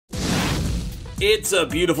It's a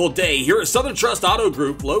beautiful day here at Southern Trust Auto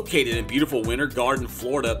Group, located in beautiful Winter Garden,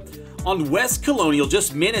 Florida, on West Colonial,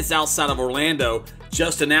 just minutes outside of Orlando,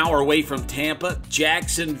 just an hour away from Tampa,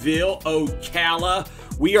 Jacksonville, Ocala.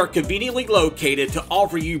 We are conveniently located to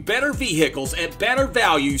offer you better vehicles at better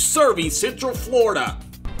value, serving Central Florida.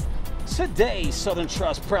 Today, Southern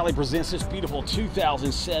Trust proudly presents this beautiful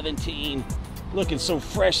 2017, looking so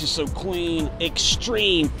fresh and so clean,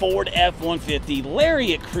 extreme Ford F-150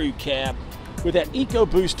 Lariat crew cab with that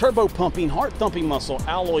EcoBoost turbo pumping, heart thumping muscle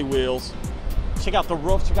alloy wheels. Check out the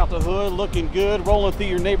roof, check out the hood, looking good, rolling through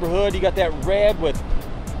your neighborhood. You got that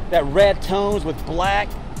red tones with black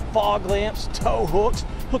fog lamps, tow hooks,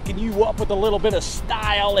 hooking you up with a little bit of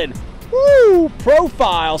style and woo,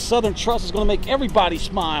 profile. Southern Trust is going to make everybody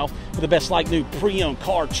smile with the best like new pre-owned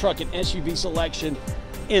car, truck, and SUV selection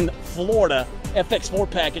in Florida. FX4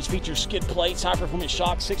 package features skid plates, high performance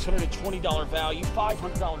shocks, $620 value,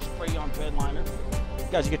 $500 spray-on bed liner.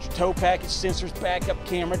 Guys, you get your tow package, sensors, backup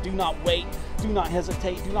camera. Do not wait, do not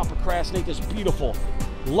hesitate, do not procrastinate. This beautiful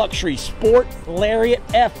luxury sport Lariat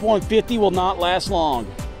F-150 will not last long.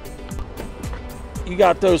 You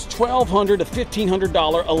got those $1,200 to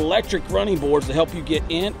 $1,500 electric running boards to help you get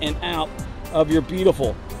in and out of your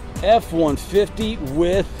beautiful F-150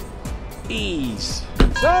 with ease.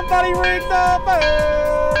 Somebody ring the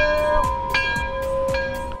bell!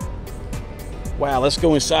 Wow, let's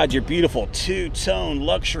go inside your beautiful two-tone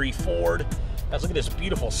luxury Ford. Guys, look at this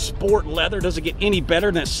beautiful sport leather. Doesn't get any better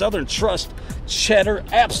than that Southern Trust cheddar.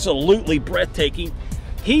 Absolutely breathtaking.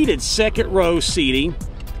 Heated second row seating.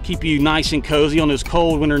 Keep you nice and cozy on those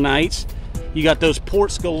cold winter nights. You got those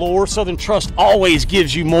ports galore. Southern Trust always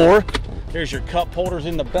gives you more. There's your cup holders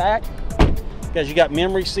in the back. Guys, you got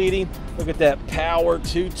memory seating. Look at that power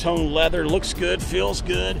two-tone leather. Looks good, feels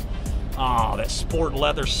good. Ah, that sport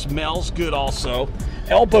leather smells good also.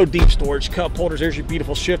 Elbow deep storage cup holders. There's your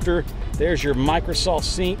beautiful shifter. There's your Microsoft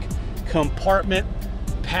sink compartment.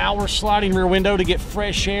 Power sliding rear window to get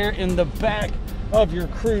fresh air in the back of your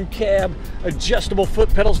crew cab. Adjustable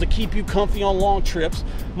foot pedals to keep you comfy on long trips.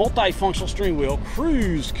 Multifunctional steering wheel.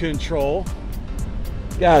 Cruise control.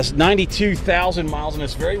 Guys, 92,000 miles, and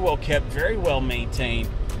it's very well kept, very well maintained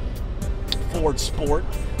Ford Sport.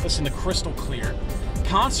 Listen to crystal clear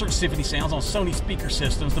concert symphony sounds on Sony speaker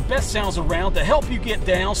systems. The best sounds around to help you get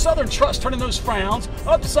down. Southern Trust turning those frowns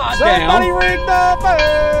upside down. Somebody ring the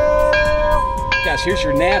bell! Guys, here's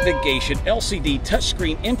your navigation, LCD,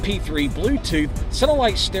 touchscreen, MP3, Bluetooth,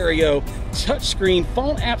 satellite stereo, touchscreen,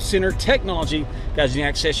 phone app center technology. Guys, you can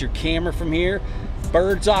access your camera from here.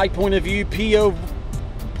 Bird's eye point of view, PO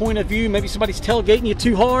point of view. Maybe somebody's tailgating you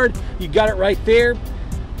too hard. You got it right there.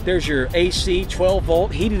 There's your AC, 12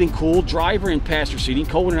 volt, heated and cooled, driver and passenger seating.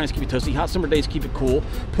 Cold winter nights keep it toasty, hot summer days keep it cool.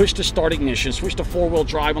 Push to start ignition, switch to four-wheel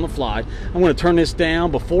drive on the fly. I'm going to turn this down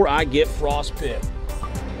before I get frostbit.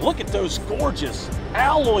 Look at those gorgeous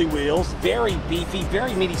alloy wheels, very beefy,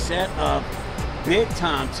 very meaty set of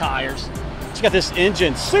big-time tires. Check out this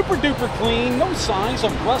engine, super duper clean, no signs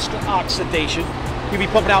of rust or oxidation. You'll be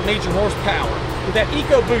pumping out major horsepower with that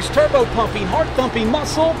EcoBoost turbo pumping, heart thumping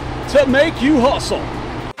muscle to make you hustle.